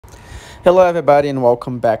Hello everybody and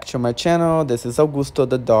welcome back to my channel. This is Augusto,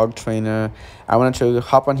 the dog trainer. I wanted to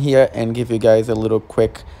hop on here and give you guys a little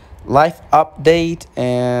quick life update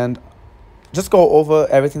and just go over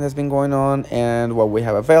everything that's been going on and what we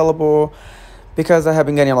have available, because I have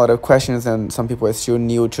been getting a lot of questions and some people are still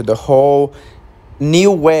new to the whole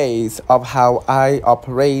new ways of how I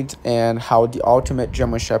operate and how the ultimate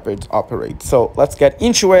German Shepherds operate. So let's get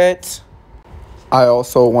into it. I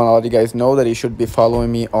also want to let you guys know that you should be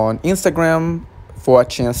following me on Instagram for a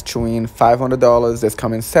chance to win $500 this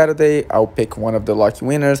coming Saturday. I'll pick one of the lucky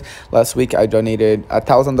winners. Last week, I donated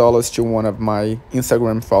 $1,000 to one of my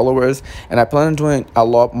Instagram followers, and I plan on doing a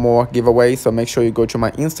lot more giveaways. So make sure you go to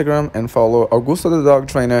my Instagram and follow Augusto the Dog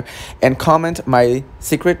Trainer and comment my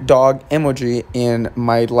secret dog emoji in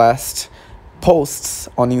my last posts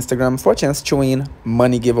on Instagram for a chance to win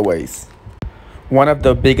money giveaways. One of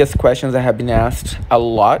the biggest questions I have been asked a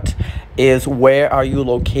lot is, where are you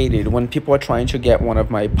located? When people are trying to get one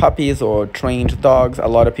of my puppies or trained dogs, a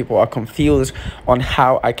lot of people are confused on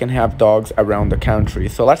how I can have dogs around the country.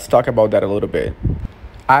 So let's talk about that a little bit.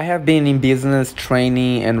 I have been in business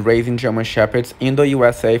training and raising German Shepherds in the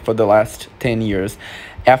USA for the last 10 years.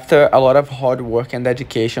 After a lot of hard work and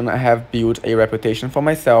dedication, I have built a reputation for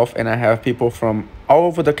myself, and I have people from all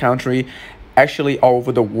over the country, actually all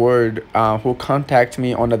over the world, who contact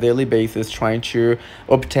me on a daily basis trying to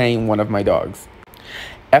obtain one of my dogs.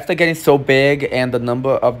 After getting so big and the number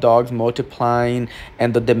of dogs multiplying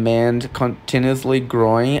and the demand continuously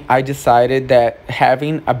growing, I decided that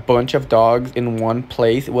having a bunch of dogs in one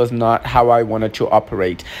place was not how I wanted to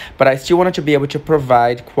operate. But I still wanted to be able to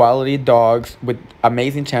provide quality dogs with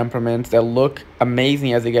amazing temperaments that look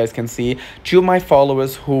amazing, as you guys can see, to my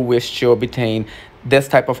followers who wish to obtain this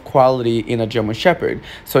type of quality in a German Shepherd.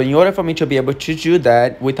 So in order for me to be able to do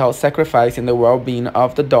that without sacrificing the well-being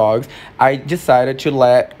of the dogs, I decided to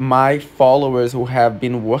let my followers who have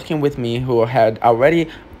been working with me, who had already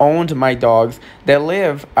owned my dogs, that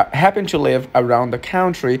happen to live around the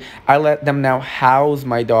country, I let them now house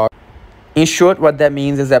my dogs. In short, what that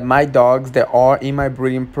means is that my dogs that are in my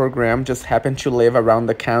breeding program just happen to live around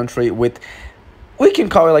the country with, we can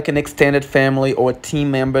call it like an extended family or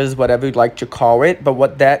team members, whatever you'd like to call it. But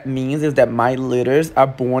what that means is that my litters are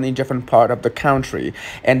born in different parts of the country.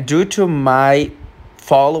 And due to my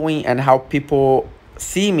following and how people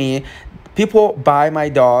see me, people buy my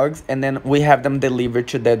dogs and then we have them delivered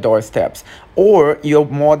to their doorsteps. Or you're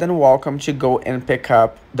more than welcome to go and pick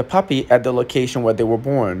up the puppy at the location where they were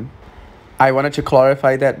born. I wanted to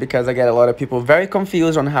clarify that because I get a lot of people very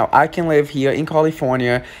confused on how I can live here in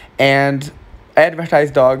California and advertise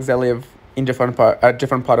dogs that live in different part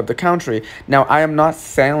of the country. Now, I am not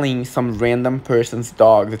selling some random person's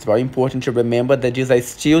dogs. It's very important to remember that these are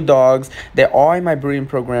still dogs that are in my breeding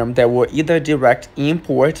program that were either direct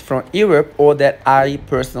imports from Europe or that I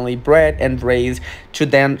personally bred and raised to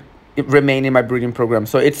then remain in my breeding program.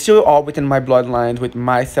 So it's still all within my bloodlines with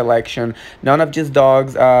my selection. None of these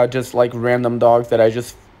dogs are just like random dogs that I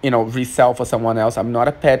just resell for someone else. I'm not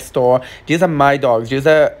a pet store. These are my dogs. These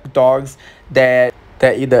are dogs that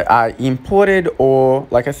either are imported or,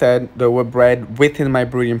 like I said, they were bred within my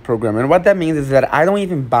breeding program. And what that means is that I don't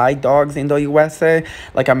even buy dogs in the USA.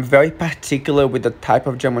 Like, I'm very particular with the type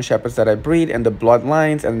of German Shepherds that I breed and the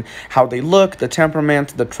bloodlines and how they look, the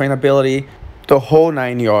temperament, the trainability, the whole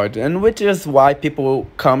 9 yards. And which is why people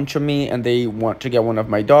come to me and they want to get one of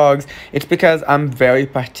my dogs. It's because I'm very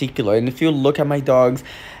particular. And if you look at my dogs,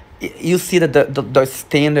 you see that the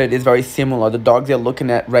standard is very similar. The dogs you're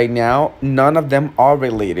looking at right now, none of them are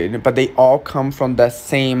related, but they all come from the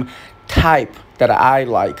same type that I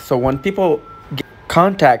like. So when people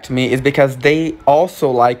contact me, it's because they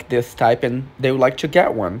also like this type and they would like to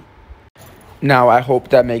get one. Now, I hope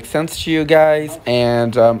that makes sense to you guys.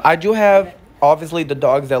 And I do have, obviously, the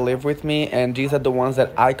dogs that live with me, and these are the ones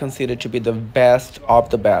that I consider to be the best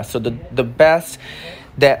of the best. So the best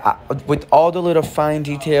that with all the little fine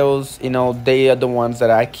details, they are the ones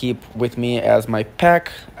that I keep with me as my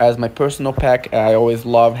pack, as my personal pack. I always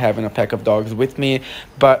love having a pack of dogs with me,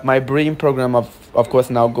 but my breeding program of course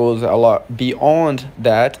now goes a lot beyond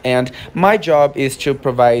that, and my job is to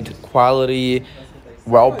provide quality,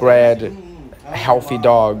 well-bred, healthy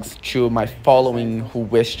dogs to my following who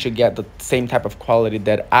wish to get the same type of quality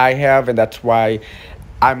that I have, and that's why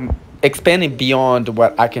I'm expanding beyond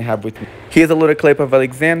what I can have with me. Here's a little clip of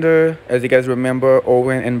Alexander. As you guys remember,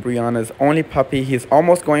 Owen and Brianna's only puppy. He's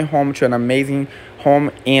almost going home to an amazing home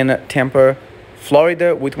in Tampa,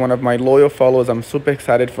 Florida, with one of my loyal followers. I'm super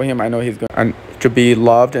excited for him. I know he's going to be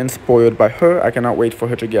loved and spoiled by her. I cannot wait for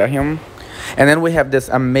her to get him. And then we have this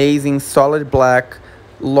amazing solid black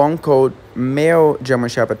long coat male German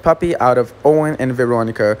Shepherd puppy out of Owen and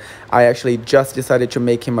Veronica. I actually just decided to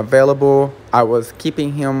make him available. I was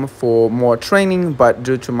keeping him for more training, but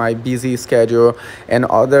due to my busy schedule and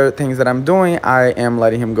other things that I'm doing, I am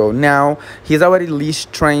letting him go now. He's already leash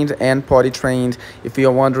trained and potty trained. If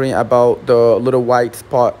you're wondering about the little white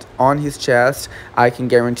spot on his chest, I can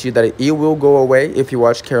guarantee that it will go away. If you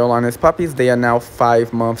watch Carolina's puppies, they are now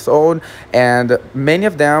 5 months old, and many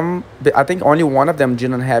of them, I think only one of them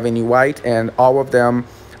didn't have any white, and all of them,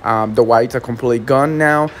 the whites are completely gone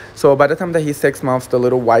now. So by the time that he's 6 months, the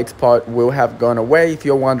little white spot will have gone away. If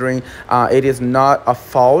you're wondering, it is not a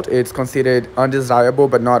fault. It's considered undesirable,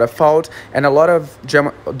 but not a fault. And a lot of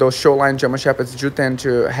those showline German Shepherds do tend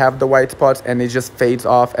to have the white spots, and it just fades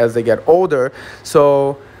off as they get older.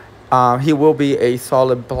 So he will be a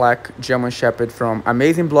solid black German Shepherd from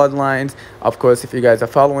amazing bloodlines. Of course, if you guys are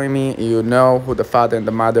following me, you know who the father and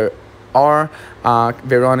the mother are.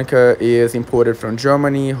 Veronica is imported from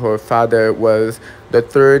Germany. Her father was the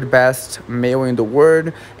 3rd best male in the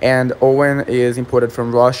world, and Owen is imported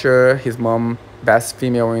from Russia. His mom, best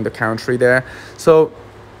female in the country there. So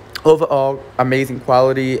overall, amazing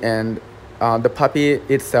quality. And the puppy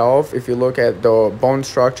itself, if you look at the bone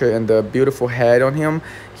structure and the beautiful head on him,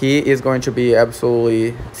 he is going to be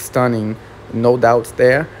absolutely stunning, no doubts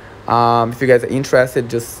there. If you guys are interested,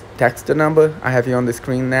 just text the number I have here on the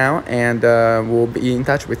screen now, and we'll be in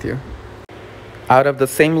touch with you. Out of the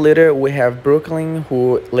same litter, we have Brooklyn,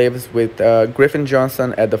 who lives with Griffin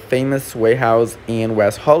Johnson at the famous Sway House in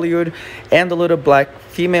West Hollywood, and the little black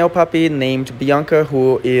female puppy named Bianca,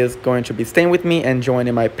 who is going to be staying with me and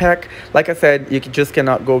joining my pack. Like I said, you just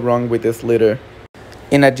cannot go wrong with this litter.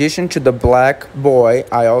 In addition to the black boy,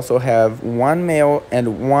 I also have 1 male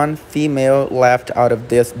and 1 female left out of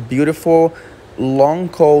this beautiful long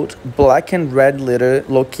coat black and red litter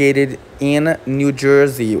located in New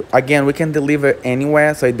Jersey. Again, we can deliver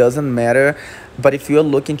anywhere, so it doesn't matter. But if you're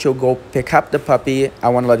looking to go pick up the puppy, I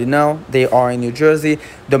want to let you know they are in New Jersey.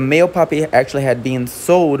 The male puppy actually had been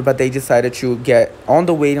sold, but they decided to get on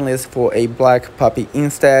the waiting list for a black puppy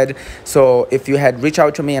instead. So if you had reached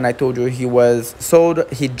out to me and I told you he was sold,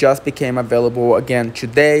 he just became available again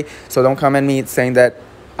today. So don't come at me saying that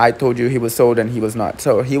I told you he was sold and he was not.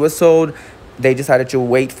 So he was sold. They decided to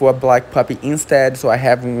wait for a black puppy instead. So I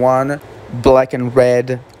have 1 black and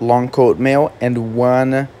red long coat male and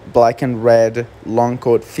 1 black and red long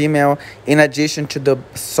coat female, in addition to the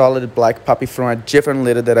solid black puppy from a different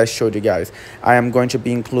litter that I showed you guys. I am going to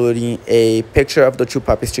be including a picture of the 2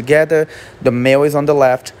 puppies together. The male is on the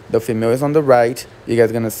left, the female is on the right. You guys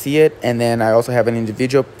are gonna see it. And then I also have an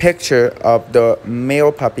individual picture of the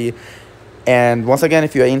male puppy. And once again,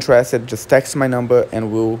 if you are interested, just text my number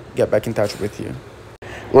and we'll get back in touch with you.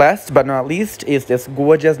 Last but not least is this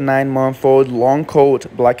gorgeous 9-month-old long coat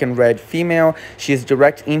black and red female. She's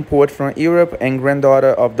direct import from Europe and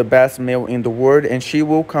granddaughter of the best male in the world, and she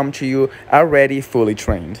will come to you already fully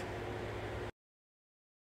trained.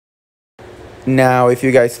 Now, if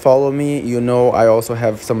you guys follow me, you know I also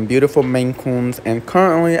have some beautiful Maine Coons, and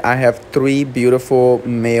currently I have 3 beautiful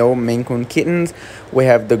male Maine Coon kittens. We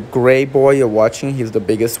have the gray boy you're watching. He's the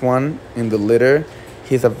biggest one in the litter.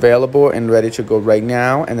 He's available and ready to go right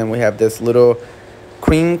now. And then we have this little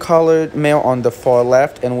cream colored male on the far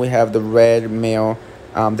left, and we have the red male.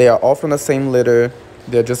 They are all from the same litter.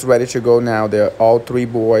 They're just ready to go now. They're all 3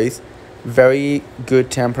 boys. Very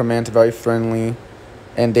good temperament, very friendly,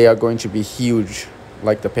 and they are going to be huge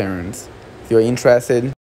like the parents. If you're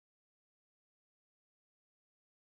interested,